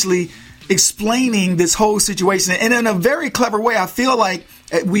essentially explaining this whole situation. And in a very clever way, I feel like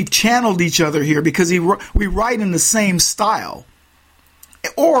we've channeled each other here because we write in the same style.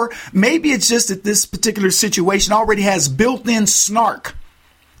 Or maybe it's just that this particular situation already has built-in snark.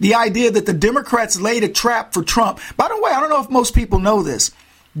 The idea that the Democrats laid a trap for Trump. By the way, I don't know if most people know this.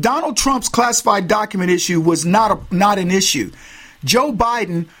 Donald Trump's classified document issue was not an issue. Joe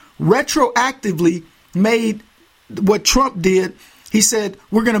Biden retroactively made what Trump did. He said,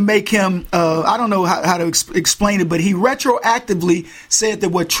 we're going to make him, I don't know how to explain it, but he retroactively said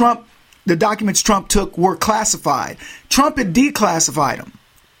that the documents Trump took were classified. Trump had declassified them.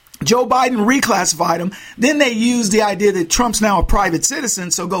 Joe Biden reclassified them. Then they used the idea that Trump's now a private citizen,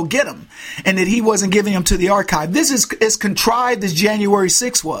 so go get him, and that he wasn't giving them to the archive. This is as contrived as January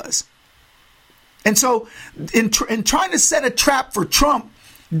 6th was. And so in trying to set a trap for Trump,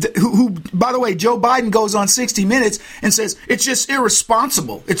 who, by the way, Joe Biden goes on 60 Minutes and says it's just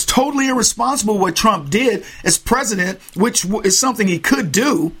irresponsible. It's totally irresponsible what Trump did as president, which is something he could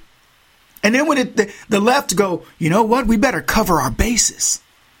do. And then when the left go, you know what, we better cover our bases.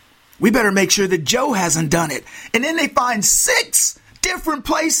 We better make sure that Joe hasn't done it. And then they find 6 different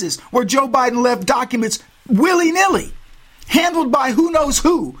places where Joe Biden left documents willy-nilly, handled by who knows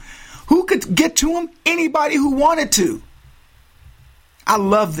who. Who could get to them? Anybody who wanted to. I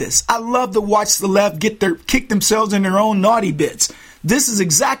love this. I love to watch the left kick themselves in their own naughty bits. This is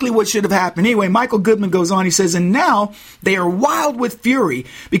exactly what should have happened. Anyway, Michael Goodman goes on. He says, and now they are wild with fury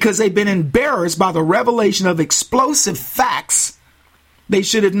because they've been embarrassed by the revelation of explosive facts they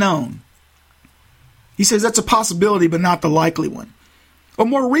should have known. He says that's a possibility, but not the likely one. A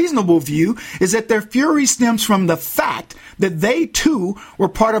more reasonable view is that their fury stems from the fact that they too were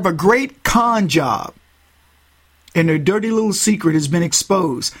part of a great con job. And their dirty little secret has been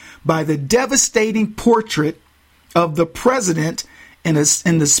exposed by the devastating portrait of the president in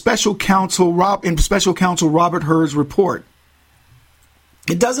the special counsel Robert Hur's report.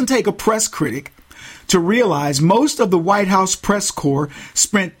 It doesn't take a press critic to realize most of the White House press corps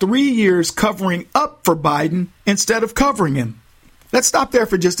spent 3 years covering up for Biden instead of covering him. Let's stop there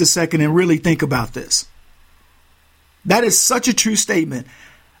for just a second and really think about this. That is such a true statement.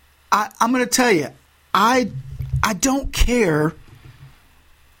 I'm going to tell you, I don't care.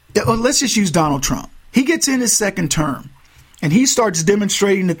 Well, let's just use Donald Trump. He gets in his second term and he starts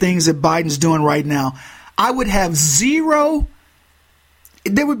demonstrating the things that Biden's doing right now. I would have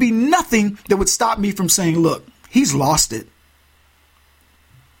there would be nothing that would stop me from saying, look, he's lost it.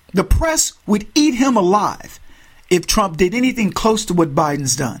 The press would eat him alive if Trump did anything close to what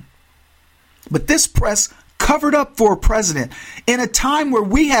Biden's done. But this press covered up for a president in a time where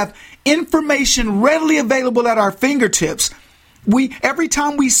we have information readily available at our fingertips. Every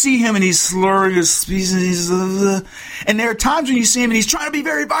time we see him and he's slurring his speech, and there are times when you see him and he's trying to be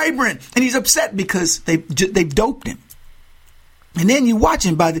very vibrant and he's upset because they've doped him. And then you watch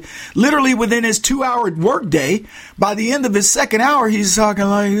him literally within his 2-hour workday. By the end of his second hour, he's talking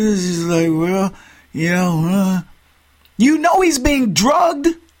like this. He's like, well, you know he's being drugged,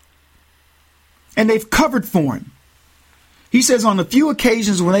 and they've covered for him. He says on the few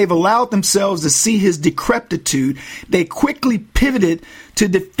occasions when they've allowed themselves to see his decrepitude, they quickly pivoted to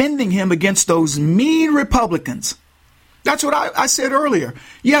defending him against those mean Republicans. That's what I said earlier.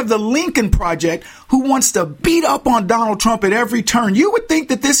 You have the Lincoln Project who wants to beat up on Donald Trump at every turn. You would think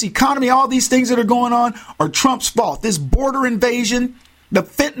that this economy, all these things that are going on are Trump's fault. This border invasion, the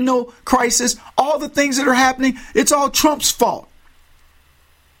fentanyl crisis, all the things that are happening, it's all Trump's fault.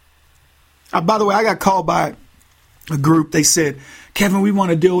 By the way, I got called by a group. They said, Kevin, we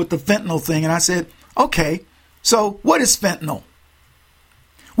want to deal with the fentanyl thing. And I said, okay, so what is fentanyl?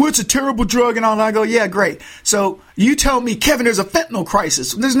 Well, it's a terrible drug and all that. I go, yeah, great. So you tell me, Kevin, there's a fentanyl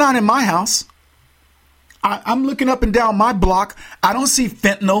crisis. There's not in my house. I'm looking up and down my block. I don't see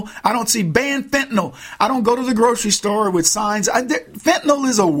fentanyl. I don't see banned fentanyl. I don't go to the grocery store with signs. Fentanyl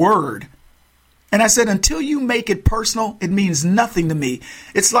is a word. And I said, until you make it personal, it means nothing to me.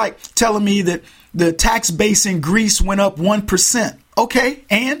 It's like telling me that the tax base in Greece went up 1%. Okay,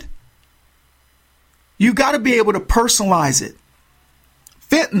 and? You got to be able to personalize it.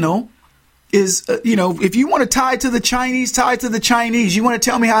 Fentanyl is, if you want to tie it to the Chinese, tie it to the Chinese. You want to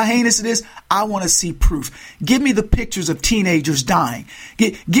tell me how heinous it is? I want to see proof. Give me the pictures of teenagers dying.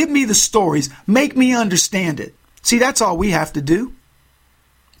 Give me the stories. Make me understand it. See, that's all we have to do.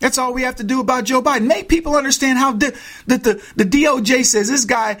 That's all we have to do about Joe Biden. Make people understand how that the DOJ says this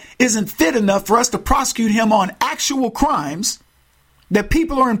guy isn't fit enough for us to prosecute him on actual crimes that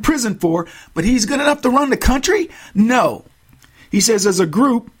people are in prison for, but he's good enough to run the country? No. He says, as a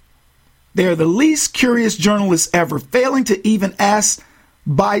group, they're the least curious journalists ever, failing to even ask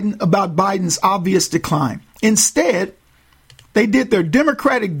Biden about Biden's obvious decline. Instead, they did their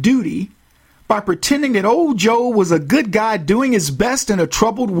democratic duty by pretending that old Joe was a good guy doing his best in a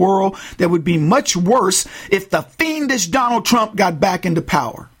troubled world that would be much worse if the fiendish Donald Trump got back into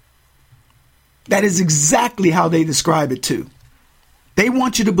power. That is exactly how they describe it too. They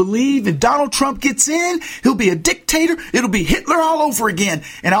want you to believe if Donald Trump gets in, he'll be a dictator. It'll be Hitler all over again.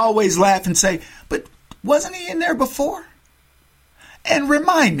 And I always laugh and say, but wasn't he in there before? And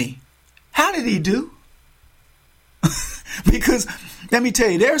remind me, how did he do? Because let me tell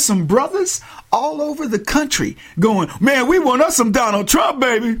you, there's some brothers all over the country going, man, we want us some Donald Trump,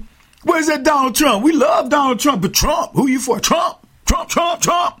 baby. Where's that Donald Trump? We love Donald Trump, but Trump, who you for? Trump, Trump, Trump,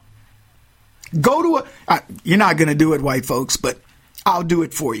 Trump. Go to you're not going to do it, white folks, but I'll do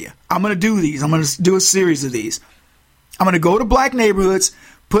it for you. I'm going to do these. I'm going to do a series of these. I'm going to go to black neighborhoods,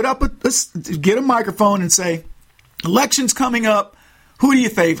 put up get a microphone and say, elections coming up. Who do you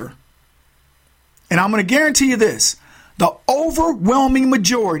favor? And I'm going to guarantee you this. The overwhelming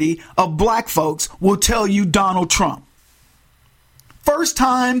majority of black folks will tell you Donald Trump. First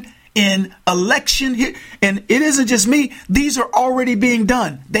time in election, and it isn't just me. These are already being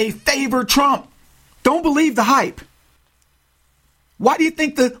done. They favor Trump. Don't believe the hype. Why do you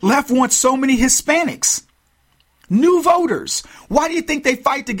think the left wants so many Hispanics? New voters. Why do you think they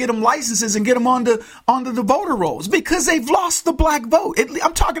fight to get them licenses and get them onto the voter rolls? Because they've lost the black vote. I'm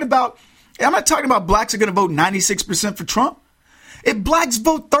not talking about blacks are going to vote 96% for Trump. If blacks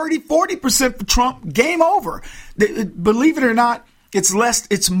vote 30, 40% for Trump, game over. Believe it or not,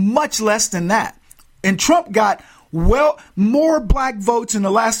 it's much less than that. And Trump got more black votes in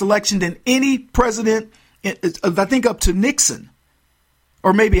the last election than any president, I think up to Nixon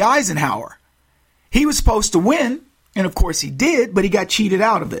or maybe Eisenhower. He was supposed to win, and of course he did, but he got cheated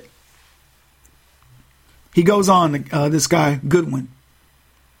out of it. He goes on, this guy, Goodwin.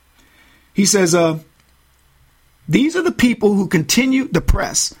 He says, these are the people who continue, the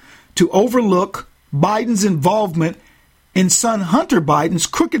press, to overlook Biden's involvement in son Hunter Biden's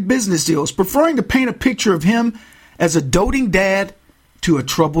crooked business deals, preferring to paint a picture of him as a doting dad to a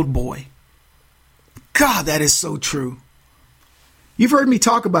troubled boy. God, that is so true. You've heard me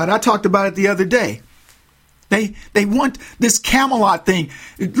talk about it. I talked about it the other day. They want this Camelot thing.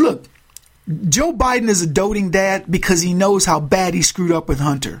 Look, Joe Biden is a doting dad because he knows how bad he screwed up with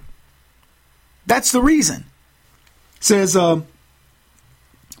Hunter. That's the reason. Says,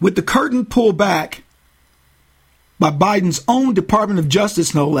 with the curtain pulled back by Biden's own Department of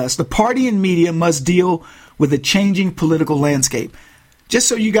Justice, no less, the party and media must deal with a changing political landscape. Just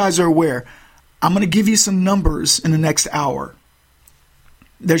so you guys are aware, I'm going to give you some numbers in the next hour.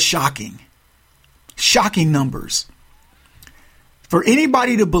 They're shocking. Shocking numbers. For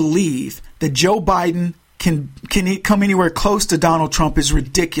anybody to believe that Joe Biden can come anywhere close to Donald Trump is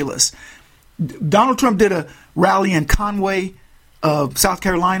ridiculous. Donald Trump did a rally in Conway, South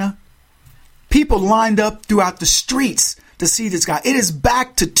Carolina. People lined up throughout the streets to see this guy. It is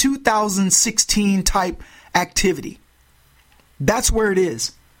back to 2016 type activity. That's where it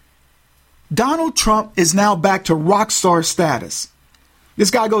is. Donald Trump is now back to rock star status.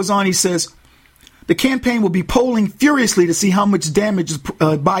 This guy goes on, he says, the campaign will be polling furiously to see how much damage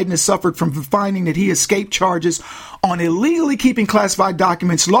Biden has suffered from finding that he escaped charges on illegally keeping classified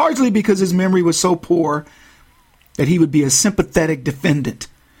documents, largely because his memory was so poor that he would be a sympathetic defendant.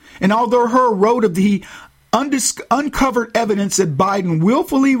 And although Hur wrote of the uncovered evidence that Biden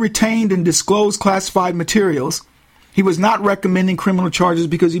willfully retained and disclosed classified materials, he was not recommending criminal charges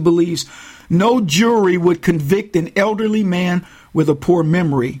because he believes no jury would convict an elderly man with a poor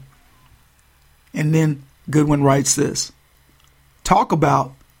memory. And then Goodwin writes this. Talk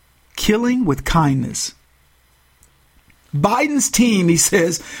about killing with kindness. Biden's team, he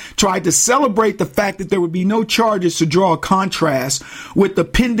says, tried to celebrate the fact that there would be no charges to draw a contrast with the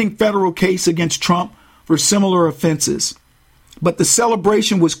pending federal case against Trump for similar offenses. But the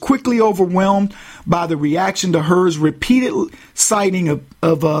celebration was quickly overwhelmed by the reaction to Hur's repeated citing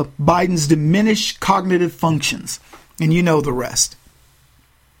of Biden's diminished cognitive functions. And you know the rest.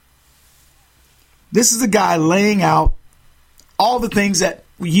 This is a guy laying out all the things that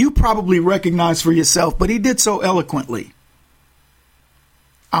you probably recognize for yourself, but he did so eloquently.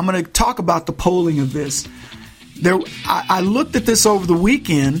 I'm going to talk about the polling of this. I looked at this over the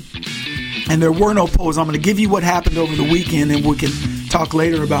weekend, and there were no polls. I'm going to give you what happened over the weekend, and we can talk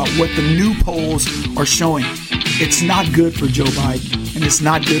later about what the new polls are showing. It's not good for Joe Biden, and it's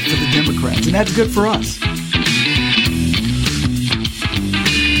not good for the Democrats, and that's good for us.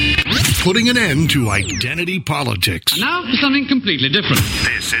 Putting an end to identity politics. Now for something completely different.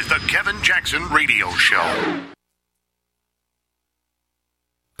 This is the Kevin Jackson Radio Show.